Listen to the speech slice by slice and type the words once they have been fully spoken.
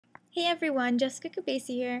Hey everyone, Jessica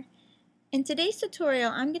Cabesi here. In today's tutorial,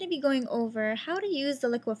 I'm going to be going over how to use the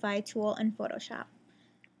Liquify tool in Photoshop.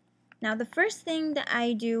 Now, the first thing that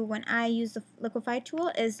I do when I use the Liquify tool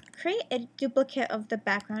is create a duplicate of the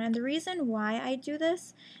background. And the reason why I do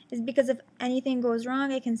this is because if anything goes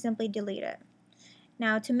wrong, I can simply delete it.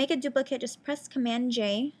 Now, to make a duplicate, just press Command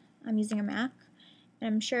J. I'm using a Mac, and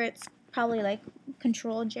I'm sure it's probably like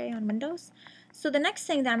Control J on Windows. So the next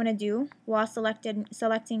thing that I'm going to do while selecting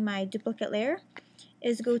my duplicate layer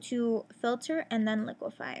is go to Filter and then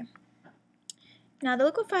Liquify. Now the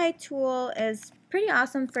Liquify tool is pretty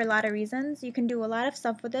awesome for a lot of reasons. You can do a lot of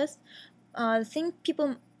stuff with this. The thing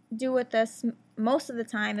people do with this most of the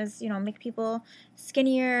time is, make people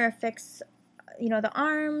skinnier, or fix, the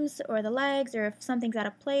arms or the legs, or if something's out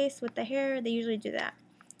of place with the hair, they usually do that.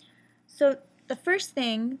 So the first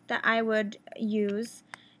thing that I would use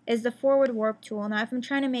is the forward warp tool. Now if I'm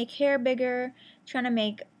trying to make hair bigger, trying to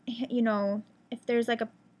make, if there's like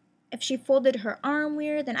if she folded her arm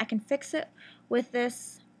weird, then I can fix it with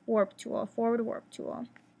this warp tool, forward warp tool.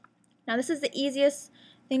 Now this is the easiest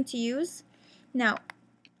thing to use. Now,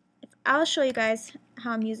 I'll show you guys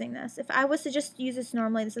how I'm using this. If I was to just use this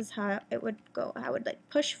normally, this is how it would go. I would like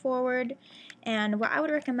push forward, and what I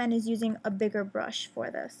would recommend is using a bigger brush for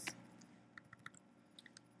this.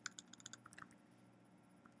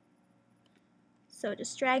 So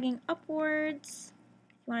just dragging upwards.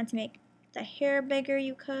 If you wanted to make the hair bigger,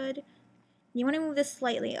 you could. You want to move this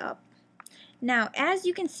slightly up. Now, as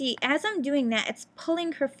you can see, as I'm doing that, it's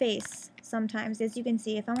pulling her face sometimes. As you can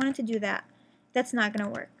see, if I wanted to do that, that's not going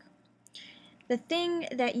to work. The thing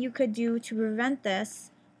that you could do to prevent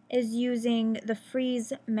this is using the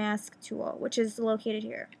freeze mask tool, which is located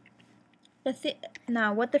here.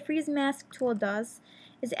 Now, what the freeze mask tool does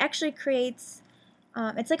is it actually creates,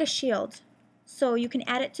 it's like a shield. So you can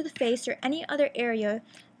add it to the face or any other area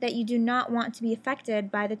that you do not want to be affected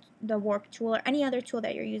by the warp tool or any other tool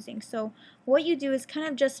that you're using. So what you do is kind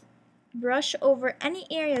of just brush over any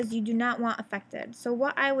areas you do not want affected. So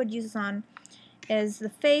what I would use on is the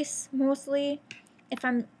face mostly. If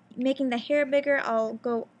I'm making the hair bigger, I'll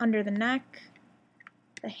go under the neck,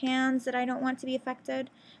 the hands that I don't want to be affected,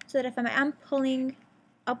 so that if I'm pulling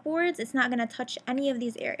upwards, it's not going to touch any of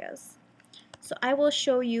these areas. So I will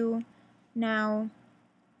show you now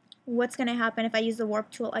what's going to happen if I use the warp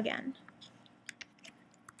tool again.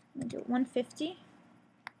 I'm going to do 150.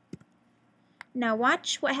 Now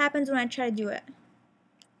watch what happens when I try to do it.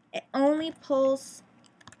 It only pulls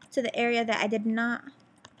to the area that I did not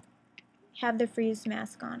have the freeze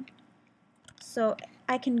mask on. So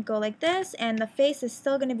I can go like this and the face is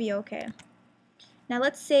still going to be okay. Now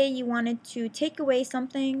let's say you wanted to take away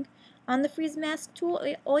something on the freeze mask tool.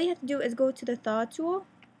 All you have to do is go to the thaw tool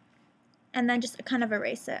and then just kind of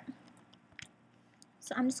erase it.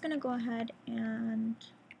 So I'm just going to go ahead and,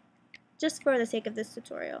 just for the sake of this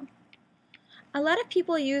tutorial, a lot of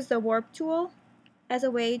people use the warp tool as a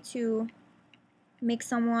way to make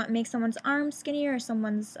someone's arm skinnier or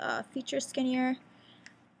someone's features skinnier.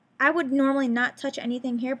 I would normally not touch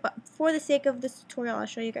anything here, but for the sake of this tutorial, I'll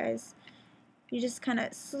show you guys. You just kind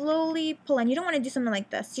of slowly pull in. You don't want to do something like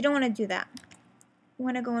this. You don't want to do that. You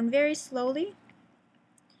want to go in very slowly.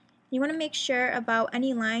 You want to make sure about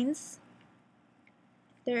any lines.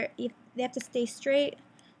 They have to stay straight,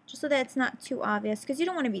 just so that it's not too obvious, because you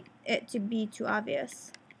don't want it to be too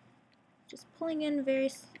obvious. Just pulling in very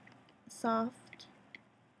soft.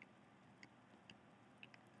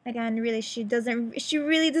 Again, really, she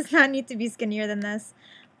really does not need to be skinnier than this,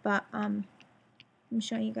 but I'm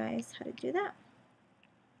showing you guys how to do that.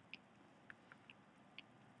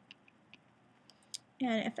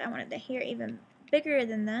 And if I wanted the hair even bigger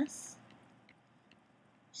than this,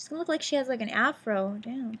 she's gonna look like she has like an afro.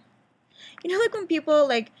 Damn. You know, like when people,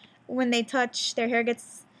 like, when they touch, their hair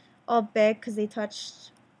gets all big because they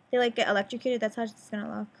like get electrocuted. That's how it's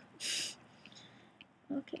gonna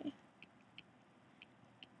look. Okay.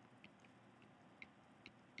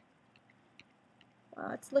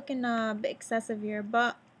 Wow, it's looking a bit excessive here,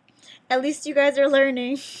 but at least you guys are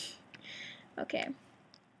learning. Okay.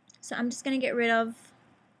 So I'm just gonna get rid of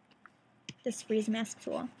this freeze mask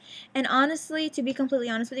tool. And honestly, to be completely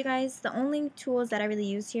honest with you guys, the only tools that I really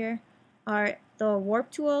use here are the warp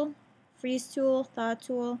tool, freeze tool, thaw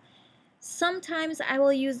tool. Sometimes I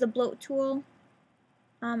will use the bloat tool.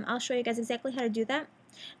 I'll show you guys exactly how to do that.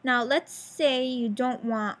 Now let's say you don't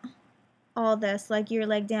want all this, like you're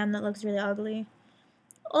like, damn, that looks really ugly.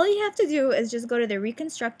 All you have to do is just go to the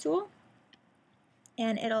reconstruct tool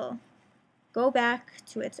and it'll go back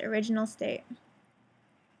to its original state.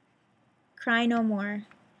 Cry no more.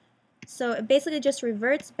 So it basically just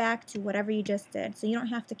reverts back to whatever you just did. So you don't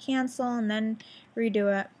have to cancel and then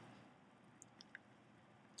redo it.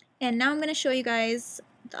 And now I'm going to show you guys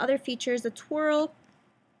the other features, the twirl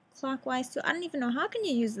clockwise too. I don't even know, how can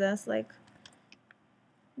you use this? Like,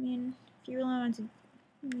 I mean, if you really want to,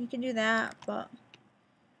 you can do that, but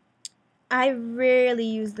I rarely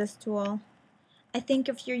use this tool. I think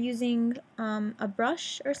if you're using a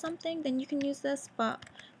brush or something, then you can use this, but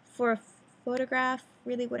for a photograph,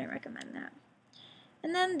 really wouldn't recommend that.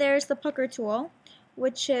 And then there's the pucker tool,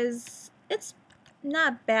 which is, it's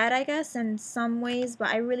not bad, I guess, in some ways, but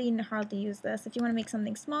I really hardly use this. If you want to make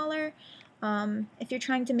something smaller, if you're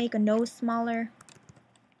trying to make a nose smaller,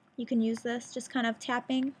 you can use this, just kind of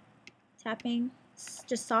tapping,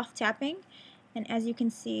 just soft tapping. And as you can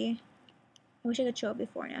see, I wish I could show it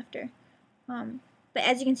before and after. But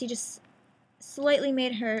as you can see, just slightly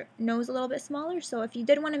made her nose a little bit smaller. So if you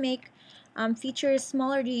did want to make features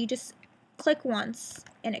smaller, you just click once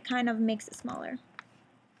and it kind of makes it smaller.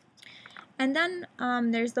 And then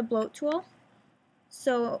there's the bloat tool.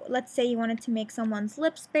 So let's say you wanted to make someone's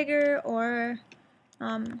lips bigger, or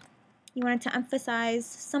you wanted to emphasize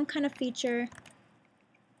some kind of feature.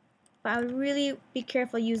 But I would really be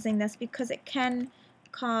careful using this because it can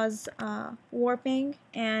cause warping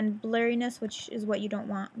and blurriness, which is what you don't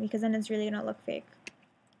want, because then it's really going to look fake.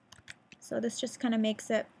 So this just kind of makes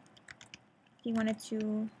it, if you wanted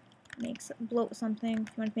to bloat something, if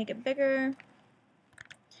you want to make it bigger.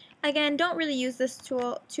 Again, don't really use this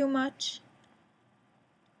tool too much.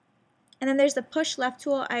 And then there's the push left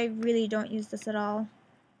tool. I really don't use this at all.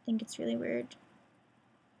 I think it's really weird.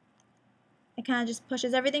 It kind of just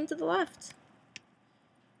pushes everything to the left.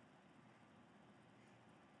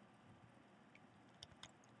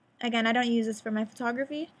 Again, I don't use this for my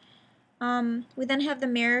photography. We then have the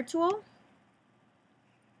mirror tool.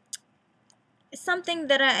 It's something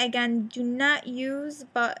that I, again, do not use,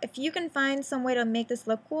 but if you can find some way to make this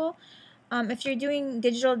look cool, if you're doing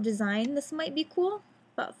digital design, this might be cool.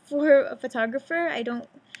 But for a photographer, I don't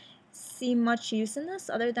see much use in this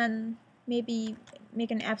other than maybe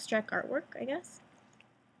make an abstract artwork, I guess.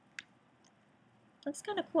 Looks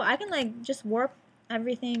kind of cool. I can like just warp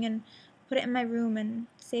everything and put it in my room and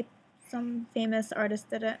say some famous artist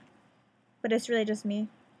did it, but it's really just me.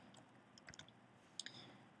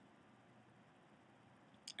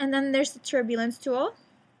 And then there's the turbulence tool.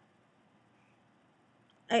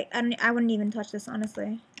 I wouldn't even touch this,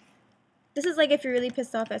 honestly. This is like if you're really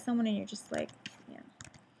pissed off at someone and you're just like, yeah.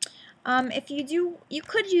 If you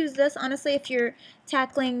could use this, honestly, if you're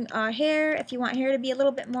tackling hair, if you want hair to be a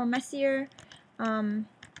little bit more messier,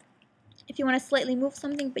 if you want to slightly move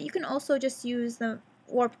something, but you can also just use the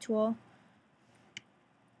warp tool.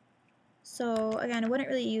 So again, I wouldn't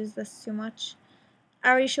really use this too much. I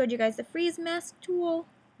already showed you guys the freeze mask tool,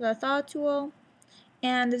 the thaw tool,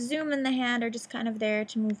 and the zoom and the hand are just kind of there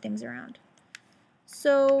to move things around.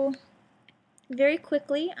 So very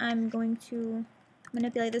quickly, I'm going to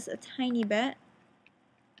manipulate this a tiny bit.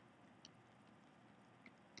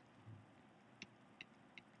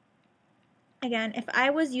 Again, if I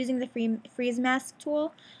was using the freeze mask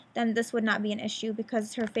tool, then this would not be an issue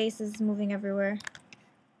because her face is moving everywhere.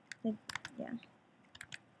 Like, yeah.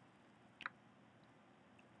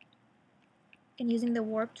 And using the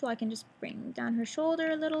warp tool, I can just bring down her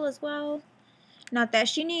shoulder a little as well. Not that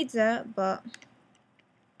she needs it, but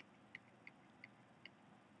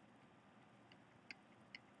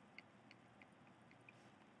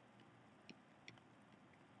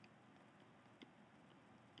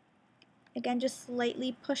again, just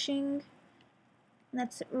slightly pushing. And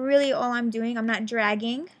that's really all I'm doing. I'm not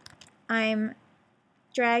dragging. I'm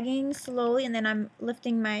dragging slowly, and then I'm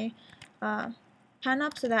lifting my pen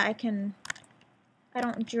up so that I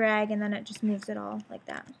don't drag and then it just moves it all like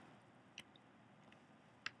that.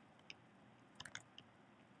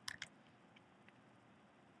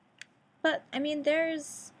 But, I mean, let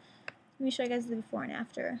me show you guys the before and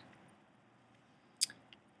after.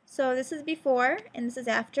 So this is before, and this is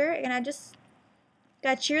after, and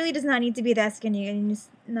God, she really does not need to be that skinny, and it's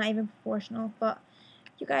not even proportional, but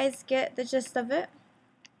you guys get the gist of it.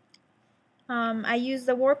 I use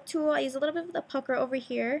the warp tool. I use a little bit of the pucker over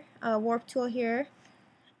here, warp tool here.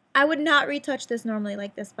 I would not retouch this normally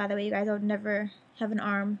like this, by the way, you guys. I would never have an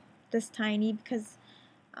arm this tiny because,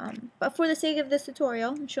 but for the sake of this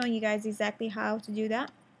tutorial, I'm showing you guys exactly how to do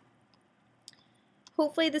that.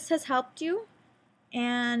 Hopefully this has helped you,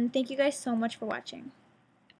 and thank you guys so much for watching.